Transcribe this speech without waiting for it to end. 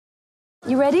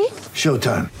You ready?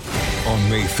 Showtime. On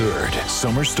May 3rd,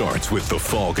 summer starts with The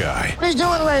Fall Guy. Let's do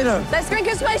it later. Let's drink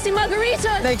a spicy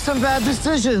margarita. Make some bad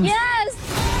decisions. Yes!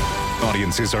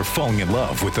 Audiences are falling in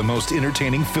love with the most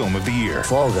entertaining film of the year.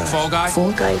 Fall Guy. Fall Guy?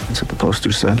 Fall Guy. That's what the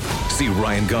poster said. See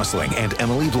Ryan Gosling and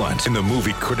Emily Blunt in the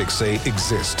movie critics say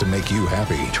exists to make you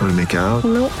happy. Trying to make it out?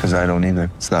 Nope. Because I don't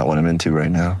either. It's not what I'm into right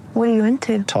now. What are you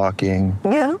into? Talking.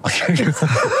 Yeah.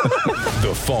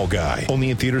 The Fall Guy.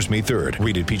 Only in theaters May 3rd.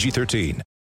 Rated PG-13.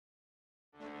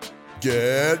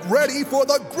 Get ready for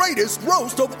the greatest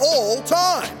roast of all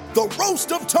time. The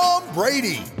Roast of Tom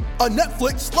Brady. A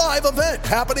Netflix live event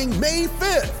happening May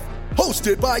 5th.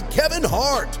 Hosted by Kevin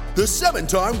Hart. The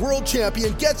 7-time world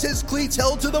champion gets his cleats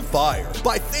held to the fire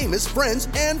by famous friends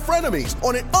and frenemies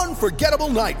on an unforgettable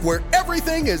night where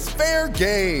everything is fair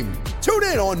game. Tune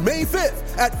in on May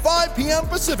 5th at 5 p.m.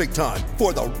 Pacific time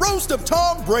for the Roast of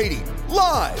Tom Brady.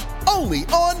 Live only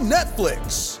on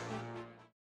Netflix.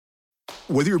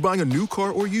 Whether you're buying a new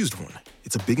car or used one,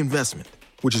 it's a big investment,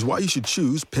 which is why you should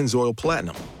choose Pennzoil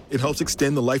Platinum. It helps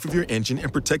extend the life of your engine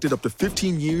and protect it up to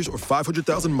 15 years or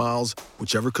 500,000 miles,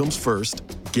 whichever comes first,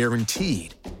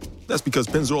 guaranteed. That's because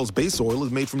Pennzoil's base oil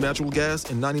is made from natural gas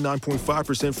and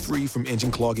 99.5% free from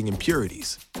engine clogging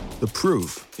impurities. The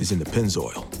proof is in the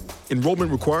Pennzoil.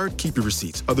 Enrollment required. Keep your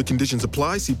receipts. Other conditions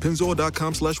apply. See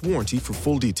pennzoil.com/warranty for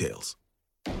full details.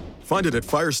 Find it at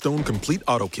Firestone Complete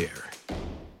Auto Care.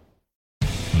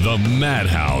 The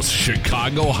Madhouse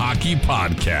Chicago Hockey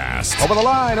Podcast. Over the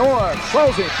line, Orr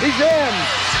throws it. He's in.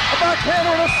 A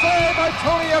backhander and a save by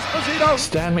Tony Esposito.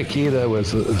 Stan Mikita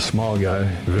was a small guy,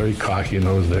 very cocky in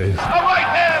those days. A right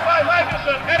hand by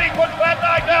Magnuson, and he puts that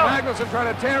guy down. Magnuson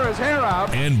trying to tear his hair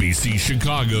out. NBC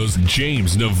Chicago's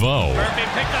James Naveau. Murphy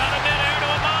picked out of midair to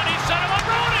Amani, set him up,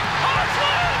 Roenick. Hawks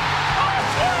win!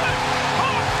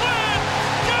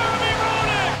 Jeremy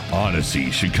Roenick! Odyssey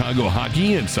Chicago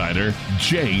Hockey Insider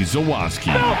Jay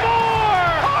Zawaski. No more!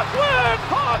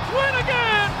 Hawks win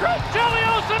again! Chris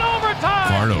Chelios in overtime!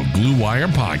 Part of Blue Wire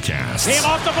Podcast. Team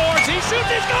off the boards, he shoots,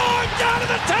 he's going! Down to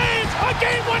the Taves! A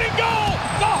game-winning goal!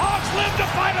 The Hawks live to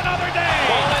fight another day!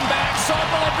 Rolling back,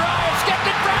 Sobel a drive, skipped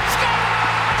it, Brett Scott!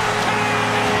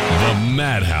 The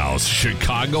Madhouse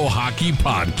Chicago Hockey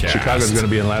Podcast. Chicago's going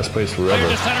to be in last place forever.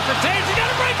 Clear to center for Taves, he got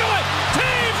a breakaway!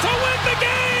 Taves to win the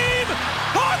game!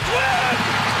 Hawks win!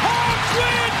 Hawks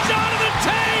win! Jonathan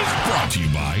Taves! Brought to you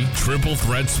by Triple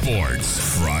Threat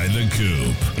Sports, Fry the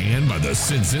Coop, and by the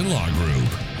Sins In-Law Group.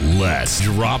 Let's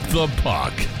drop the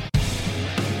puck.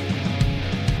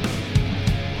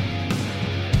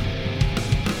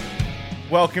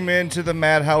 Welcome into the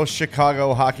Madhouse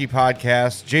Chicago Hockey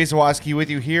Podcast. Jay Zawaski with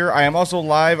you here. I am also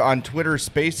live on Twitter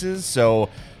Spaces, so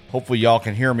hopefully y'all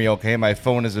can hear me okay. My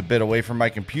phone is a bit away from my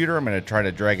computer. I'm going to try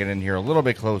to drag it in here a little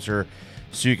bit closer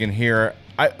so you can hear.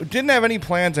 I didn't have any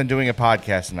plans on doing a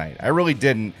podcast tonight. I really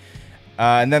didn't.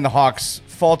 And then the Hawks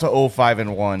fall to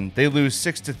 0-5-1. They lose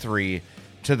 6-3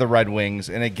 to the Red Wings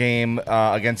in a game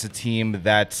against a team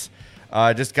that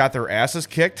just got their asses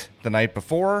kicked the night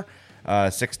before.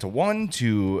 6-1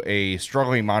 to a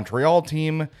struggling Montreal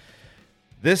team.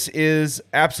 This is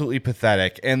absolutely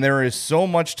pathetic, and there is so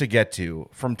much to get to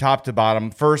from top to bottom.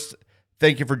 First,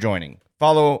 thank you for joining.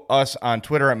 Follow us on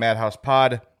Twitter at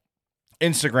MadhousePod,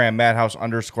 Instagram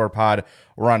Madhouse_pod.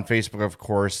 We're on Facebook, of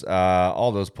course,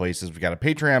 all those places. We've got a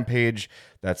Patreon page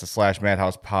that's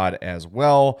 /MadhousePod as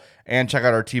well. And check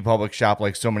out our TeePublic shop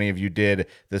like so many of you did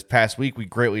this past week. We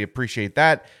greatly appreciate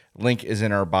that. Link is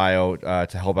in our bio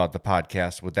to help out the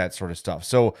podcast with that sort of stuff.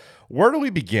 So where do we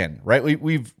begin, right?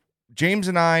 We've James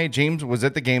was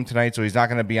at the game tonight, so he's not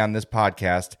going to be on this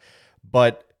podcast,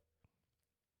 but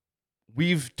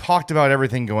we've talked about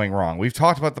everything going wrong. We've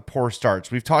talked about the poor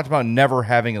starts. We've talked about never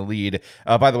having a lead.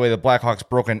 By the way, the Blackhawks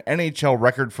broke an NHL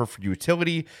record for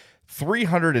futility,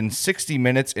 360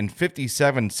 minutes and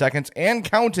 57 seconds and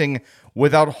counting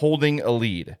without holding a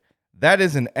lead. That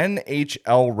is an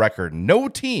NHL record. No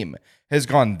team has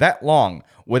gone that long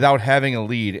without having a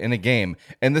lead in a game.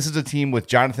 And this is a team with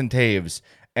Jonathan Taves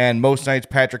and most nights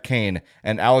Patrick Kane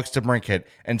and Alex DeBrincat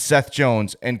and Seth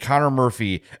Jones and Connor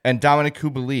Murphy and Dominic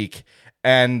Kubalik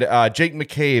and Jake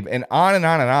McCabe and on and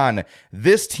on and on.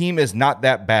 This team is not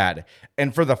that bad.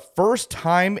 And for the first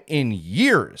time in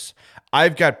years,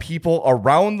 I've got people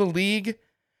around the league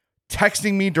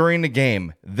texting me during the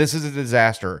game, this is a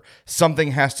disaster.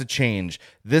 Something has to change.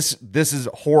 This is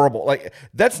horrible. Like,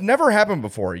 that's never happened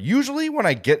before. Usually when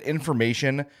I get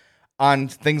information on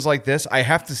things like this, I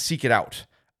have to seek it out.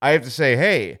 I have to say,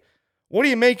 hey, what do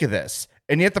you make of this?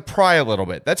 And you have to pry a little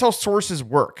bit. That's how sources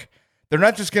work. They're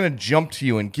not just going to jump to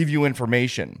you and give you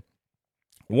information.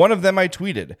 One of them I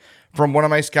tweeted from one of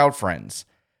my scout friends.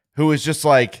 who is just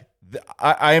like,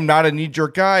 I am not a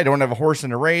knee-jerk guy. I don't have a horse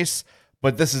in a race,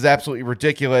 but this is absolutely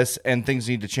ridiculous and things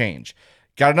need to change.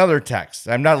 Got another text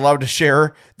I'm not allowed to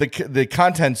share the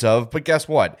contents of, but guess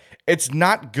what? It's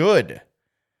not good.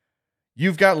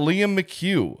 You've got Liam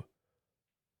McHugh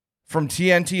from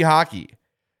TNT Hockey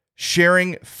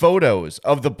sharing photos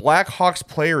of the Blackhawks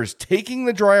players taking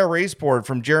the dry erase board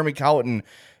from Jeremy Colliton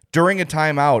during a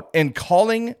timeout and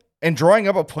calling and drawing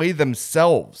up a play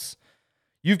themselves.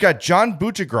 You've got John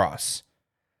Buchagras,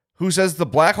 who says the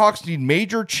Blackhawks need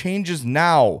major changes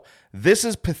now. This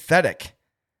is pathetic.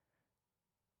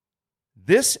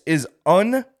 This is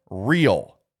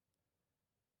unreal.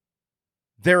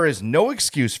 There is no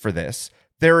excuse for this.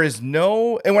 There is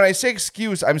no, and when I say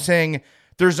excuse, I'm saying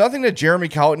there's nothing that Jeremy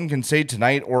Colliton can say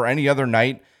tonight or any other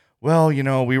night. Well,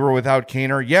 we were without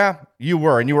Kaner. Yeah, you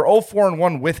were, and you were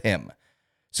 0-4-1 with him.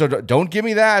 So don't give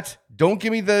me that. Don't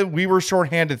give me the we were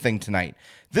shorthanded thing tonight.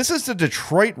 This is the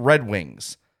Detroit Red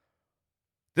Wings.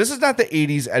 This is not the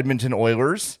 80s Edmonton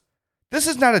Oilers. This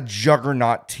is not a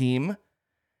juggernaut team.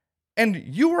 And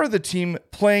you are the team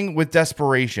playing with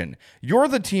desperation. You're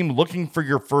the team looking for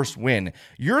your first win.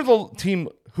 You're the team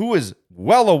who is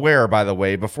well aware, by the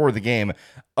way, before the game,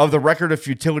 of the record of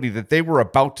futility that they were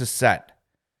about to set.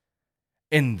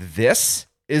 And this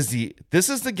is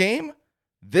the game?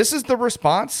 This is the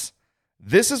response?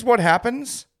 This is what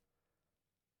happens?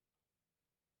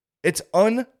 It's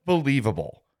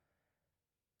unbelievable.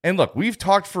 And look, we've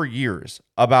talked for years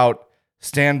about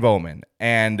Stan Bowman,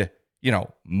 and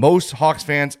most Hawks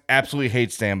fans absolutely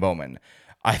hate Stan Bowman.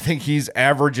 I think he's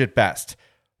average at best.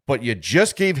 But you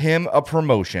just gave him a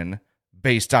promotion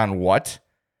based on what?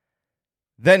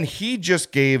 Then he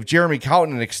just gave Jeremy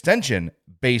Colliton an extension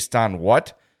based on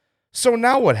what? So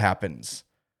now what happens?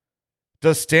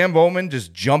 Does Stan Bowman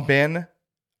just jump in?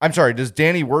 I'm sorry, does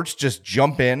Danny Wirtz just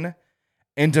jump in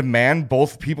and demand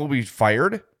both people be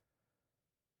fired?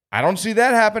 I don't see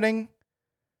that happening.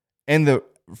 And the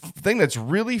thing that's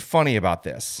really funny about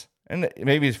this, and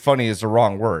maybe funny is the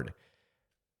wrong word,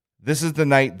 this is the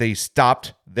night they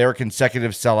stopped their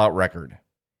consecutive sellout record.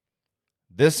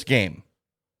 This game,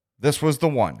 this was the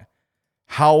one.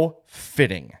 How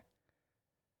fitting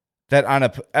that on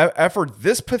an effort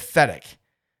this pathetic,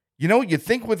 you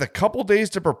think with a couple days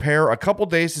to prepare, a couple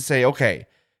days to say, okay,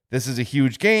 this is a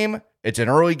huge game. It's an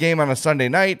early game on a Sunday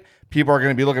night. People are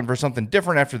going to be looking for something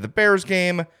different after the Bears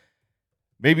game.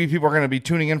 Maybe people are going to be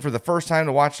tuning in for the first time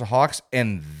to watch the Hawks,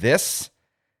 and this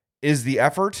is the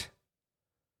effort.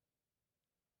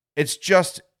 It's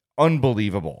just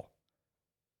unbelievable.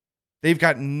 They've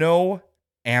got no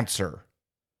answer.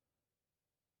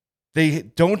 They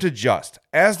don't adjust.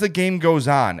 As the game goes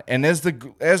on, and as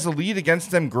the lead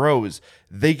against them grows,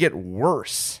 they get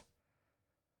worse.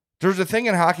 There's a thing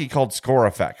in hockey called score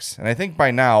effects, and I think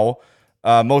by now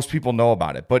most people know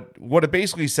about it. But what it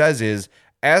basically says is,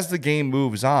 as the game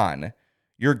moves on,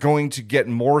 you're going to get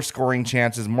more scoring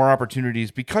chances, more opportunities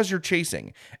because you're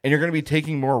chasing, and you're going to be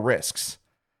taking more risks.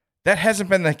 That hasn't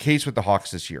been the case with the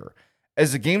Hawks this year.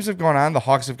 As the games have gone on, the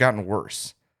Hawks have gotten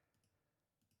worse.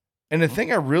 And the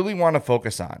thing I really want to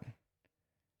focus on,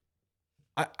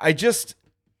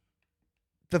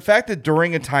 the fact that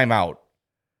during a timeout,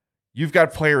 you've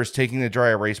got players taking the dry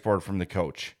erase board from the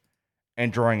coach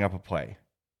and drawing up a play.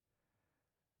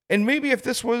 And maybe if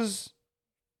this was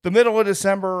the middle of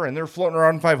December and they're floating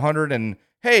around 500 and,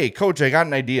 hey, coach, I got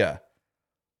an idea.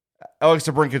 Alex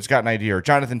DeBrincat's got an idea, or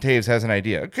Jonathan Taves has an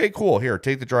idea. Okay, cool. Here,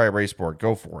 take the dry erase board.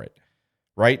 Go for it.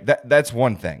 Right? That's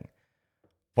one thing.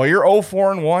 But you're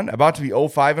 0-4-1, about to be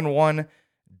 0-5-1,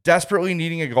 desperately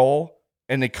needing a goal,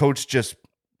 and the coach just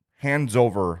hands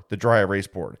over the dry erase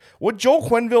board. Would Joel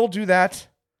Quenneville do that?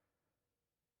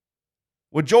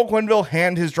 Would Joel Quenneville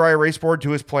hand his dry erase board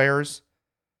to his players?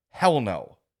 Hell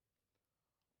no.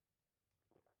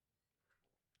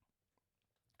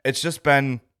 It's just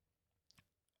been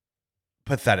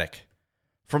pathetic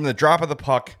from the drop of the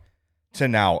puck to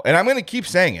now. And I'm going to keep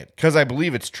saying it because I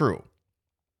believe it's true.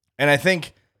 And I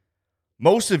think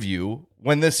most of you,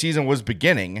 when this season was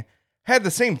beginning, had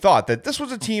the same thought that this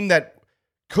was a team that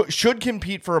should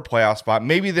compete for a playoff spot.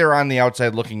 Maybe they're on the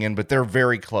outside looking in, but they're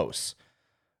very close.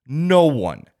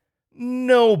 Nobody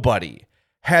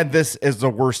had this as the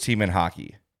worst team in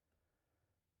hockey.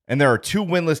 And there are two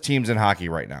winless teams in hockey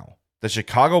right now: the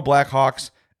Chicago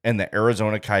Blackhawks and the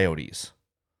Arizona Coyotes.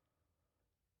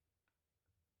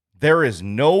 There is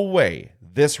no way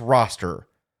this roster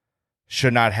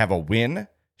should not have a win,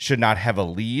 should not have a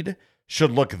lead,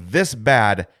 should look this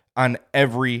bad on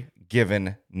every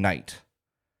given night.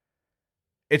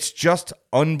 It's just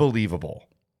unbelievable.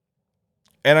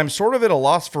 And I'm sort of at a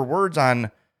loss for words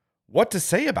on what to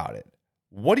say about it.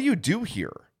 What do you do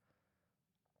here?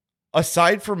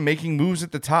 Aside from making moves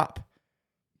at the top.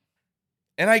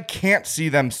 And I can't see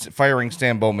them firing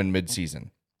Stan Bowman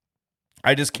midseason.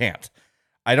 I just can't.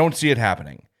 I don't see it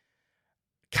happening.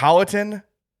 Colleton,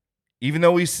 even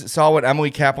though we saw what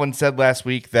Emily Kaplan said last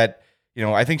week, that,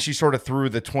 I think she sort of threw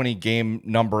the 20-game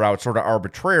number out sort of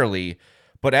arbitrarily.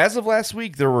 But as of last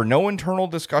week, there were no internal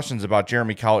discussions about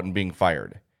Jeremy Colleton being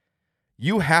fired.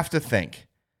 You have to think,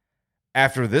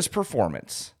 after this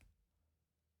performance,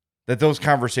 that those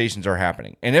conversations are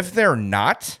happening. And if they're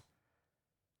not,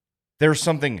 there's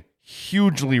something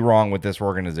hugely wrong with this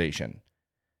organization.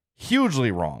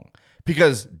 Hugely wrong.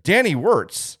 Because Danny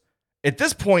Wirtz, at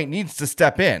this point, needs to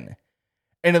step in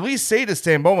and at least say to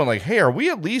Stan Bowman, like, hey, are we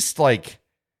at least, like,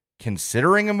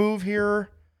 considering a move here?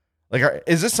 Like,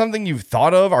 is this something you've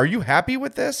thought of? Are you happy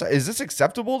with this? Is this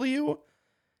acceptable to you?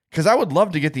 Because I would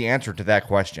love to get the answer to that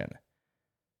question.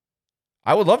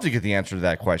 I would love to get the answer to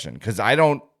that question because I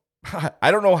don't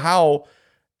know how,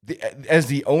 as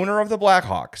the owner of the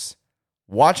Blackhawks,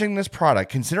 watching this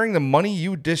product, considering the money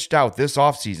you dished out this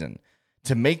offseason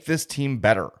to make this team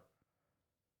better,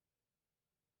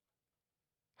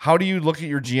 how do you look at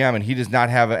your GM and he does not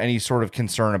have any sort of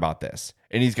concern about this?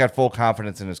 And he's got full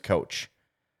confidence in his coach.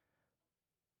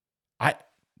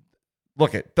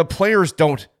 Look at the players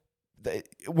don't.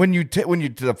 When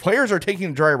the players are taking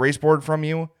the dry erase board from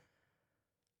you,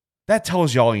 that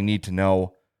tells you all you need to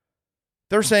know.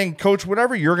 They're saying, Coach,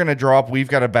 whatever you're going to draw up, we've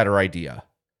got a better idea.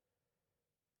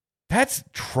 That's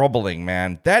troubling,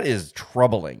 man. That is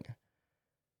troubling.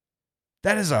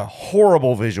 That is a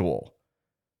horrible visual,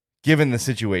 given the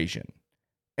situation.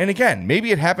 And again,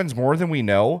 maybe it happens more than we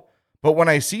know, but when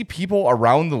I see people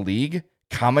around the league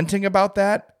commenting about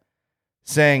that,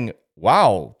 saying,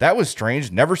 wow, that was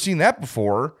strange, never seen that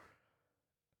before.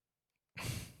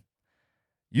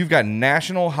 You've got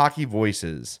national hockey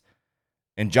voices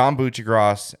and John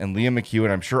Buccigross and Liam McHugh,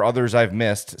 and I'm sure others I've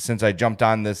missed since I jumped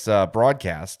on this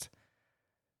broadcast,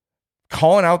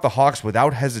 calling out the Hawks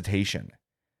without hesitation,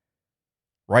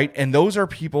 right? And those are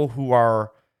people who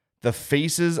are the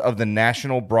faces of the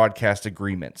national broadcast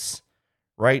agreements,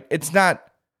 right? It's not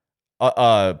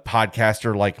a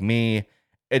podcaster like me.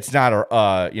 It's not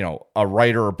a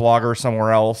writer or blogger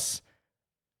somewhere else.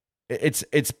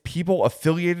 It's people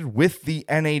affiliated with the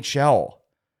NHL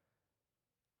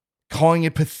calling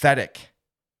it pathetic.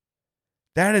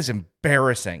 That is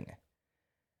embarrassing.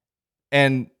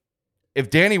 And if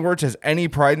Danny Wirtz has any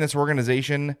pride in this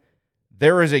organization,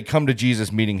 there is a come to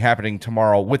Jesus meeting happening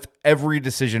tomorrow with every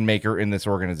decision maker in this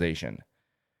organization.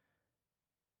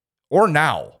 Or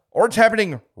now. Or it's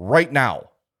happening right now.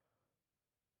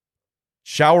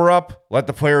 Shower up, let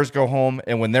the players go home,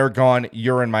 and when they're gone,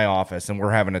 you're in my office and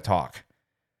we're having a talk.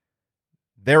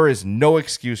 There is no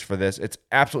excuse for this. It's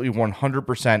absolutely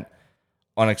 100%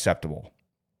 unacceptable.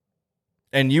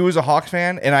 And you as a Hawks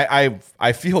fan, and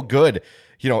I feel good,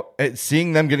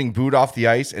 seeing them getting booed off the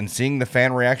ice and seeing the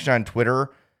fan reaction on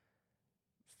Twitter.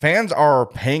 Fans are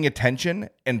paying attention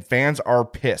and fans are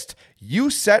pissed. You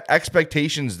set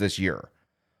expectations this year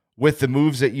with the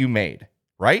moves that you made,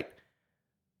 right?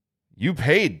 You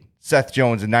paid Seth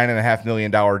Jones a $9.5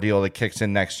 million deal that kicks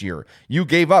in next year. You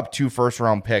gave up 2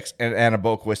 first-round picks and Anna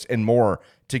Boquist and more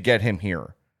to get him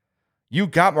here. You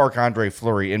got Marc-Andre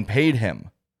Fleury and paid him.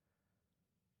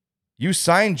 You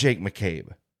signed Jake McCabe.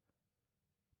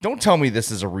 Don't tell me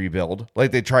this is a rebuild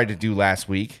like they tried to do last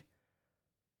week.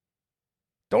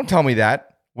 Don't tell me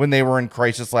that when they were in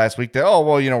crisis last week that,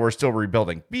 we're still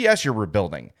rebuilding. BS, you're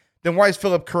rebuilding. Then why is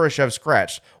Philip Kurashev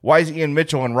scratched? Why is Ian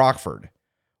Mitchell in Rockford?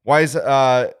 Why is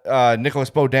Nicholas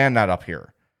Beaudin not up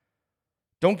here?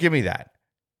 Don't give me that.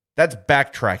 That's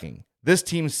backtracking. This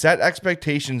team set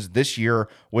expectations this year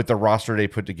with the roster they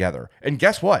put together. And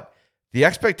guess what? The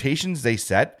expectations they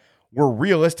set were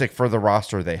realistic for the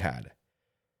roster they had.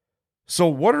 So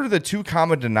what are the 2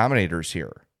 common denominators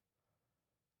here?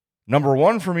 Number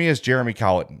 1 for me is Jeremy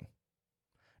Colleton.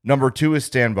 Number 2 is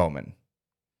Stan Bowman.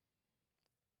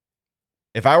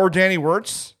 If I were Danny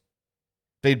Wirtz,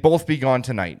 they'd both be gone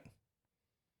tonight.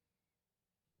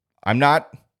 I'm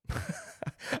not.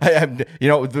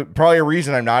 Probably a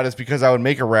reason I'm not is because I would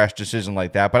make a rash decision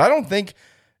like that. But I don't think,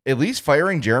 at least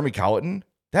firing Jeremy Colleton,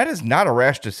 that is not a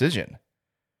rash decision.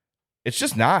 It's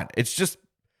just not. It's just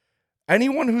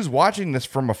anyone who's watching this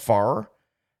from afar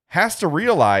has to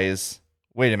realize,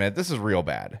 wait a minute, this is real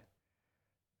bad.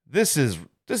 This is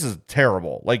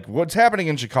terrible. Like, what's happening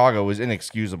in Chicago is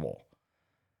inexcusable.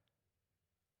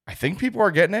 I think people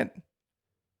are getting it.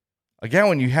 Again,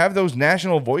 when you have those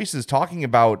national voices talking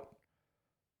about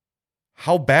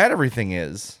how bad everything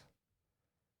is,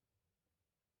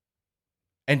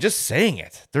 and just saying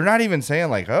it. They're not even saying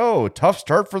like, oh, tough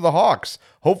start for the Hawks.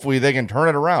 Hopefully they can turn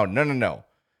it around. No.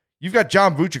 You've got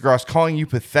John Buccigross calling you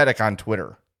pathetic on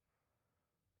Twitter.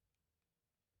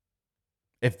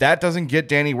 If that doesn't get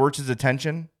Danny Wirtz's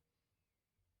attention,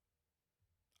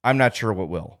 I'm not sure what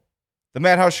will. The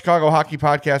Madhouse Chicago Hockey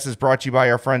Podcast is brought to you by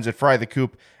our friends at Fry the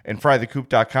Coop and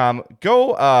frythecoop.com.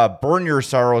 Go burn your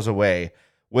sorrows away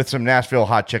with some Nashville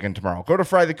hot chicken tomorrow. Go to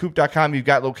frythecoop.com. You've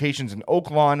got locations in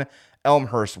Oak Lawn,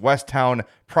 Elmhurst, Westtown,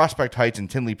 Prospect Heights, and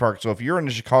Tinley Park. So if you're in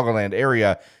the Chicagoland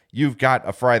area, you've got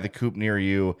a Fry the Coop near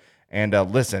you. And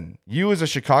listen, you as a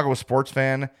Chicago sports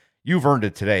fan, you've earned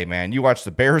it today, man. You watched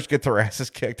the Bears get their asses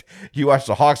kicked. You watched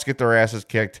the Hawks get their asses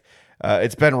kicked.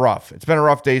 It's been rough. It's been a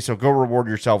rough day, so go reward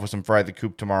yourself with some Fry the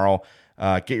Coop tomorrow.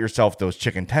 Get yourself those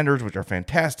chicken tenders, which are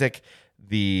fantastic.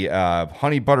 The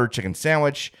honey butter chicken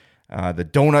sandwich, the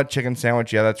donut chicken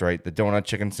sandwich. Yeah, that's right, the donut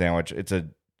chicken sandwich. It's a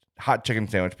hot chicken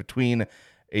sandwich between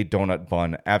a donut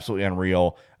bun. Absolutely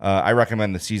unreal. I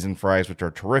recommend the seasoned fries, which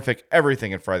are terrific.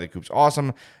 Everything at Fry the Coop's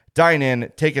awesome. Dine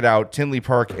in, take it out. Tinley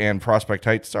Park and Prospect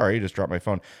Heights. Sorry, just dropped my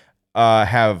phone.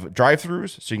 Have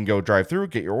drive-thrus, so you can go drive-through,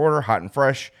 get your order hot and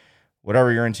fresh,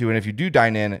 whatever you're into. And if you do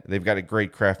dine in, they've got a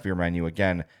great craft beer menu.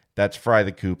 Again, that's Fry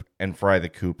the Coop and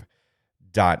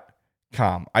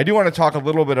frythecoop.com. I do want to talk a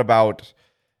little bit about,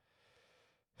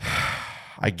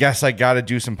 I guess I got to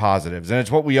do some positives. And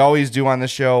it's what we always do on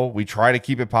this show. We try to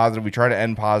keep it positive. We try to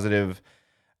end positive.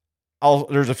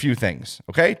 There's a few things,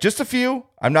 okay? Just a few.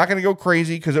 I'm not going to go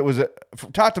crazy because it was,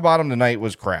 from top to bottom tonight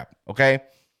was crap, okay?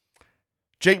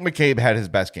 Jake McCabe had his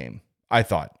best game, I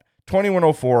thought.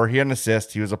 2104, he had an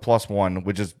assist. He was a +1,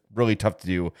 which is really tough to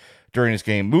do during this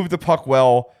game. Moved the puck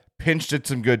well, pinched at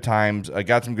some good times,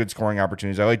 got some good scoring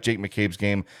opportunities. I like Jake McCabe's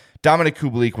game. Dominic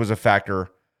Kubalik was a factor.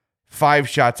 5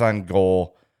 shots on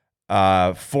goal,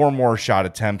 4 more shot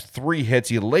attempts, 3 hits.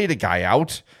 He laid a guy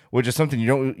out, which is something you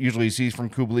don't usually see from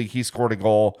Kubalik. He scored a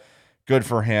goal. Good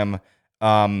for him.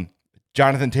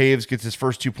 Jonathan Taves gets his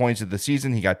first 2 points of the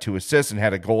season. He got 2 assists and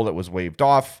had a goal that was waved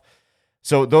off.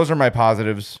 So those are my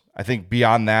positives. I think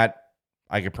beyond that,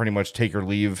 I could pretty much take or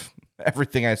leave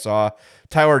everything I saw.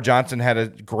 Tyler Johnson had a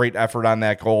great effort on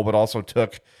that goal, but also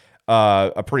took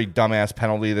a pretty dumbass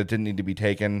penalty that didn't need to be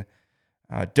taken.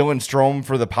 Dylan Strome,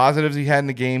 for the positives he had in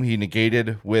the game, he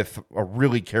negated with a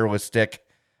really careless stick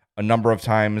a number of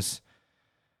times.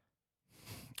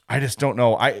 I just don't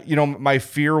know. My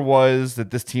fear was that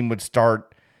this team would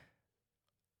start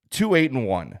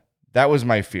 2-8-1. That was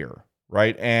my fear,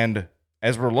 right? And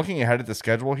as we're looking ahead at the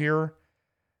schedule here,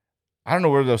 I don't know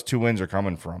where those 2 wins are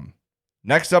coming from.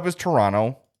 Next up is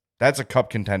Toronto. That's a cup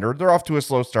contender. They're off to a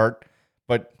slow start,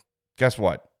 but guess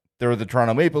what? They're the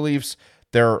Toronto Maple Leafs.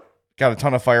 They're got a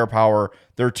ton of firepower.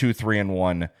 They're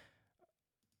 2-3-1.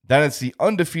 Then it's the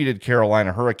undefeated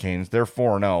Carolina Hurricanes. They're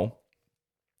 4-0.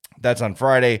 That's on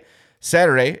Friday.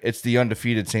 Saturday, it's the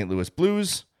undefeated St. Louis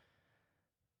Blues.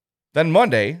 Then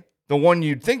Monday, the one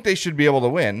you'd think they should be able to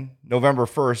win, November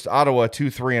 1st, Ottawa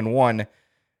 2-3-1.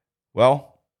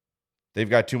 Well, they've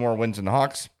got 2 more wins than the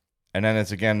Hawks. And then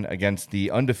it's again against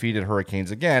the undefeated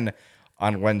Hurricanes again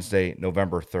on Wednesday,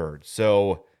 November 3rd.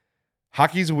 So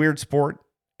hockey's a weird sport,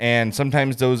 and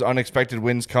sometimes those unexpected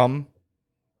wins come.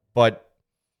 But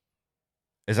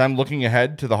as I'm looking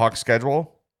ahead to the Hawks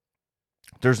schedule,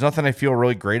 there's nothing I feel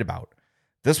really great about.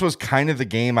 This was kind of the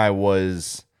game I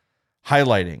was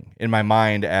highlighting in my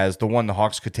mind as the one the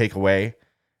Hawks could take away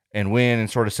and win and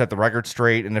sort of set the record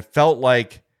straight. And it felt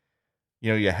like,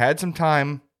 you had some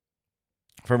time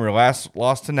from your last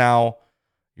loss to now.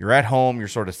 You're at home. You're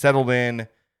sort of settled in,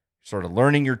 sort of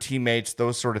learning your teammates,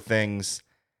 those sort of things.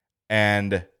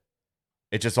 And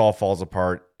it just all falls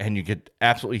apart and you get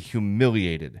absolutely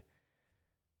humiliated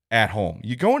at home.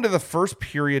 You go into the first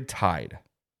period tied,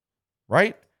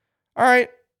 right? All right.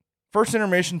 First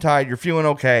intermission tied. You're feeling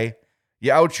okay.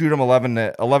 You outshoot them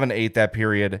 11-8 that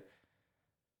period.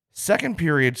 Second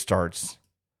period starts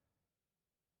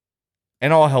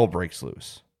and all hell breaks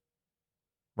loose,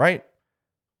 right?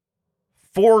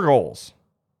 4 goals.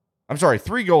 I'm sorry,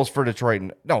 3 goals for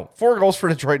Detroit. 4 goals for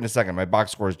Detroit in a second. My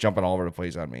box score is jumping all over the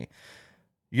place on me.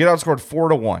 You get outscored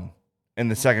 4-1 in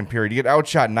the second period. You get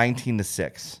outshot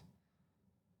 19-6.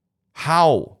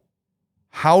 How?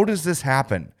 How does this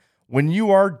happen? When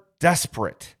you are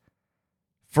desperate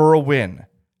for a win,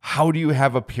 how do you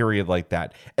have a period like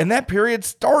that? And that period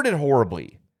started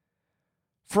horribly.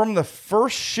 From the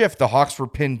first shift, the Hawks were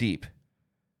pinned deep.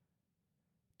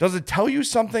 Does it tell you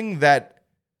something that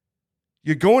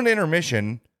you go into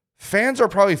intermission, fans are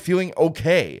probably feeling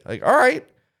okay? Like, all right,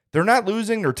 they're not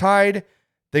losing, they're tied.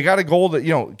 They got a goal that,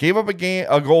 gave up a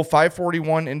goal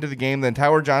 5:41 into the game. Then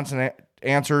Tyler Johnson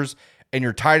answers, and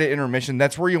you're tied at intermission,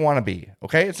 that's where you want to be,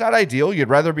 okay? It's not ideal. You'd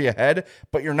rather be ahead,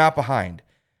 but you're not behind.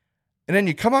 And then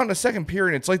you come out in the second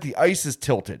period, and it's like the ice is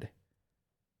tilted.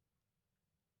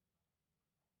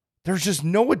 There's just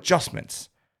no adjustments.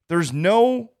 There's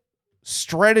no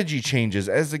strategy changes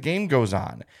as the game goes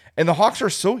on. And the Hawks are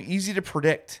so easy to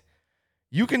predict.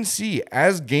 You can see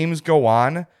as games go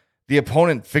on, the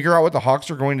opponent figure out what the Hawks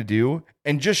are going to do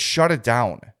and just shut it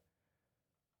down.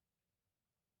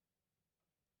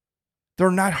 They're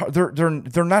not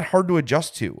hard to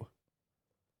adjust to.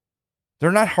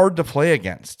 They're not hard to play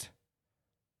against.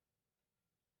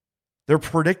 They're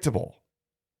predictable.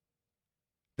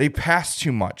 They pass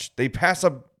too much. They pass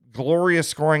up glorious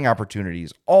scoring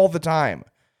opportunities all the time.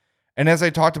 And as I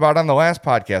talked about on the last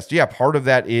podcast, yeah, part of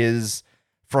that is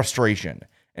frustration.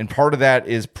 And part of that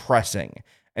is pressing.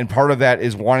 And part of that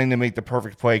is wanting to make the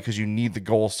perfect play because you need the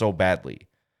goal so badly.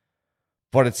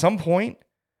 But at some point,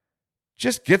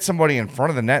 just get somebody in front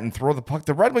of the net and throw the puck.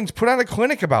 The Red Wings put on a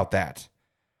clinic about that.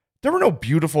 There were no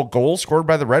beautiful goals scored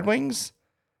by the Red Wings.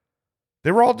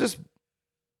 They were all just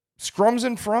scrums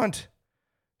in front.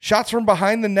 Shots from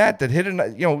behind the net that hitting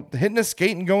a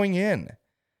skate and going in.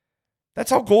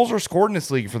 That's how goals are scored in this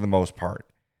league for the most part.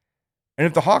 And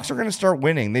if the Hawks are going to start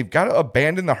winning, they've got to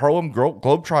abandon the Harlem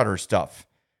Globetrotters stuff.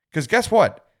 Because guess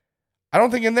what? I don't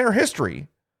think in their history,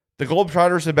 the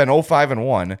Globetrotters have been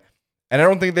 0-5-1, and I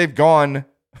don't think they've gone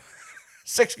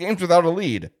 6 games without a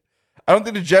lead. I don't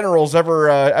think the Generals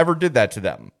ever did that to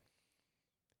them.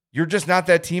 You're just not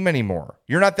that team anymore.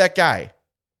 You're not that guy.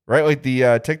 Right? Like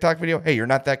the TikTok video. Hey, you're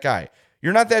not that guy.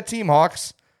 You're not that team,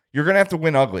 Hawks. You're going to have to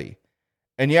win ugly.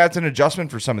 And yeah, it's an adjustment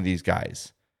for some of these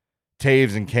guys.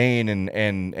 Taves and Kane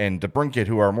and DeBrincat,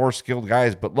 who are more skilled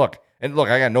guys. But look,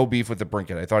 I got no beef with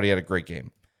DeBrincat. I thought he had a great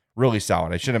game. Really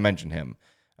solid. I should have mentioned him.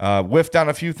 Whiffed on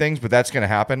a few things, but that's going to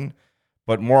happen.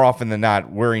 But more often than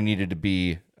not, where he needed to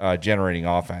be generating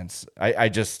offense. They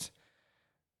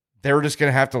were just going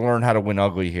to have to learn how to win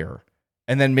ugly here.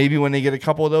 And then maybe when they get a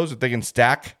couple of those, if they can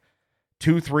stack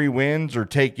 2-3 wins or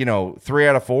take, 3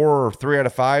 out of 4 or 3 out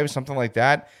of 5, something like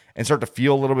that, and start to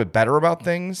feel a little bit better about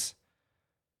things,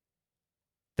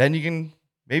 then you can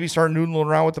maybe start noodling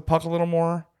around with the puck a little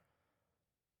more.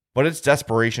 But it's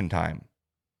desperation time.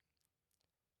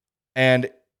 And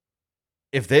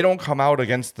if they don't come out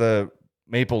against the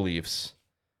Maple Leafs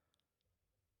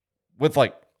with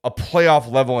like a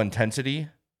playoff level intensity,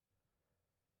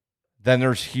 then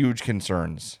there's huge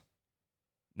concerns.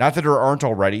 Not that there aren't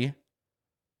already,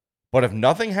 but if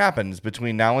nothing happens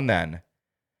between now and then,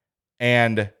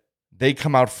 and they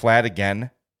come out flat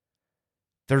again,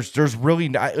 there's really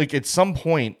not, like, at some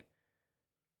point,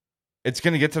 it's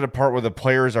going to get to the part where the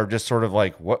players are just sort of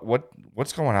like,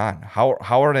 what's going on? How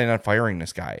are they not firing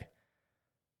this guy?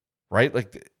 Right?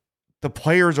 Like, the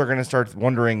players are going to start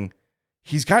wondering,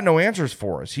 he's got no answers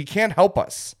for us. He can't help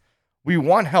us. We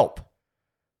want help.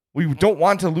 We don't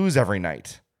want to lose every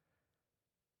night.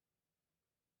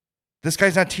 This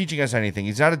guy's not teaching us anything.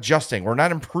 He's not adjusting. We're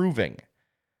not improving.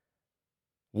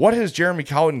 What has Jeremy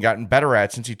Colliton gotten better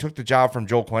at since he took the job from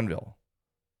Joel Quenneville?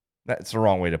 That's the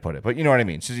wrong way to put it, but you know what I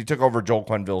mean. Since he took over Joel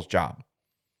Quenneville's job.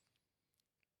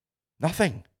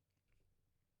 Nothing.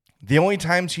 The only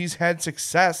times he's had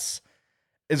success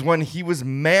is when he was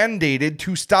mandated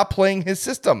to stop playing his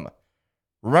system.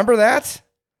 Remember that?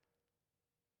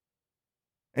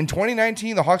 In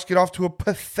 2019, the Hawks get off to a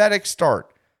pathetic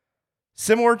start.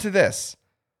 Similar to this,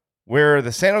 where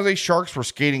the San Jose Sharks were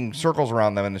skating circles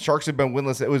around them and the Sharks had been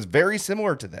winless. It was very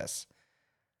similar to this.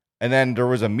 And then there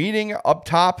was a meeting up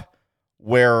top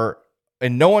where,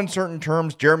 in no uncertain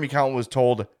terms, Jeremy Colliton was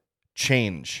told,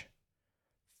 change.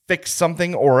 Fix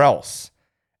something or else.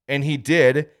 And he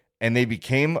did, and they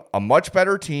became a much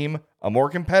better team, a more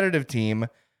competitive team,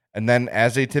 and then,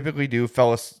 as they typically do,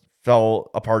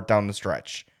 fell apart down the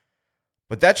stretch.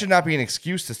 But that should not be an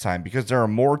excuse this time because they're a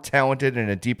more talented and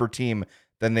a deeper team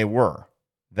than they were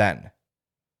then.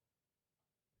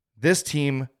 This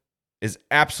team is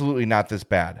absolutely not this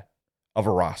bad of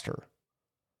a roster.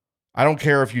 I don't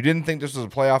care if you didn't think this was a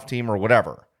playoff team or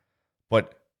whatever,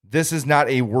 but this is not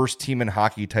a worst team in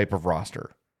hockey type of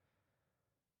roster.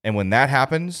 And when that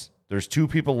happens, there's two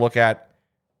people to look at.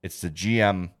 It's the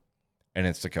GM and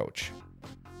it's the coach.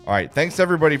 All right, thanks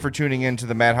everybody for tuning in to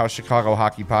the Madhouse Chicago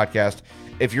Hockey Podcast.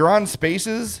 If you're on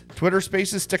Spaces, Twitter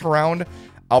Spaces, stick around.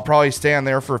 I'll probably stay on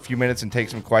there for a few minutes and take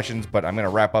some questions, but I'm going to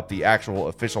wrap up the actual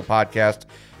official podcast.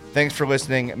 Thanks for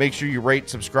listening. Make sure you rate,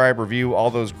 subscribe, review,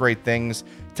 all those great things.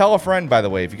 Tell a friend, by the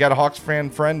way. If you got a Hawks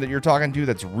friend that you're talking to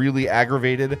that's really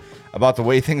aggravated about the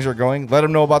way things are going, let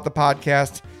them know about the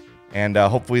podcast. And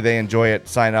hopefully they enjoy it.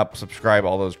 Sign up, subscribe,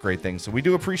 all those great things. So we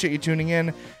do appreciate you tuning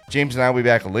in. James and I will be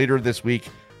back later this week.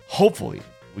 Hopefully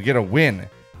we get a win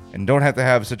and don't have to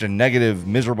have such a negative,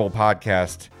 miserable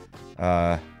podcast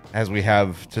as we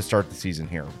have to start the season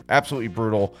here. Absolutely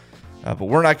brutal. But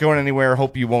we're not going anywhere.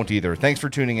 Hope you won't either. Thanks for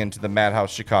tuning in to the Madhouse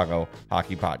Chicago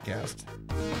Hockey Podcast.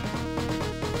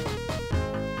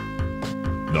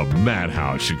 The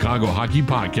Madhouse Chicago Hockey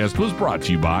Podcast was brought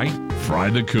to you by Fry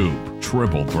the Coop,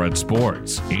 Triple Threat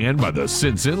Sports, and by the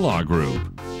Sinson Law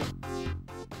Group.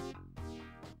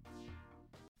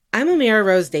 I'm Amira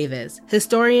Rose Davis,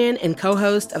 historian and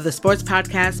co-host of the sports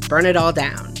podcast Burn It All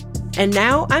Down. And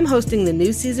now I'm hosting the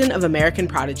new season of American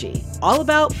Prodigy, all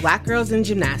about Black girls in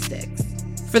gymnastics.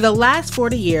 For the last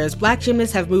 40 years, Black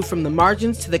gymnasts have moved from the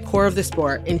margins to the core of the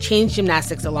sport and changed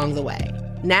gymnastics along the way.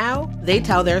 Now, they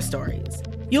tell their stories.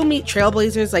 You'll meet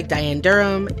trailblazers like Diane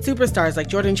Durham, superstars like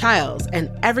Jordan Childs, and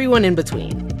everyone in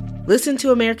between. Listen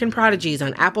to American Prodigies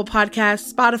on Apple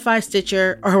Podcasts, Spotify,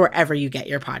 Stitcher, or wherever you get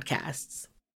your podcasts.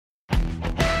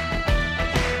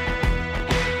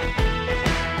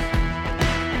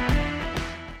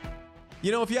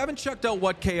 You know, if you haven't checked out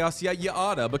What Chaos yet, you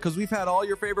oughta, because we've had all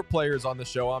your favorite players on the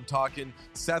show. I'm talking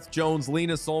Seth Jones,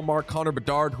 Lena Solmark, Connor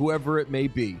Bedard, whoever it may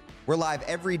be. We're live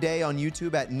every day on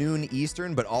YouTube at noon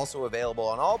Eastern, but also available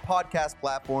on all podcast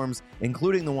platforms,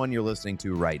 including the one you're listening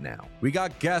to right now. We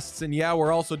got guests, and yeah,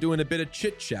 we're also doing a bit of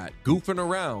chit-chat, goofing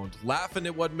around, laughing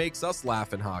at what makes us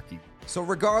laugh in hockey. So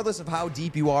regardless of how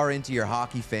deep you are into your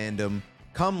hockey fandom,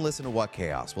 come listen to What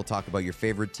Chaos. We'll talk about your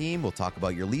favorite team, we'll talk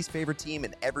about your least favorite team,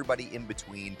 and everybody in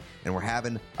between, and we're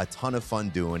having a ton of fun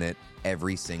doing it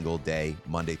every single day,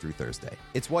 Monday through Thursday.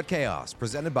 It's What Chaos,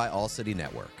 presented by All City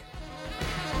Network.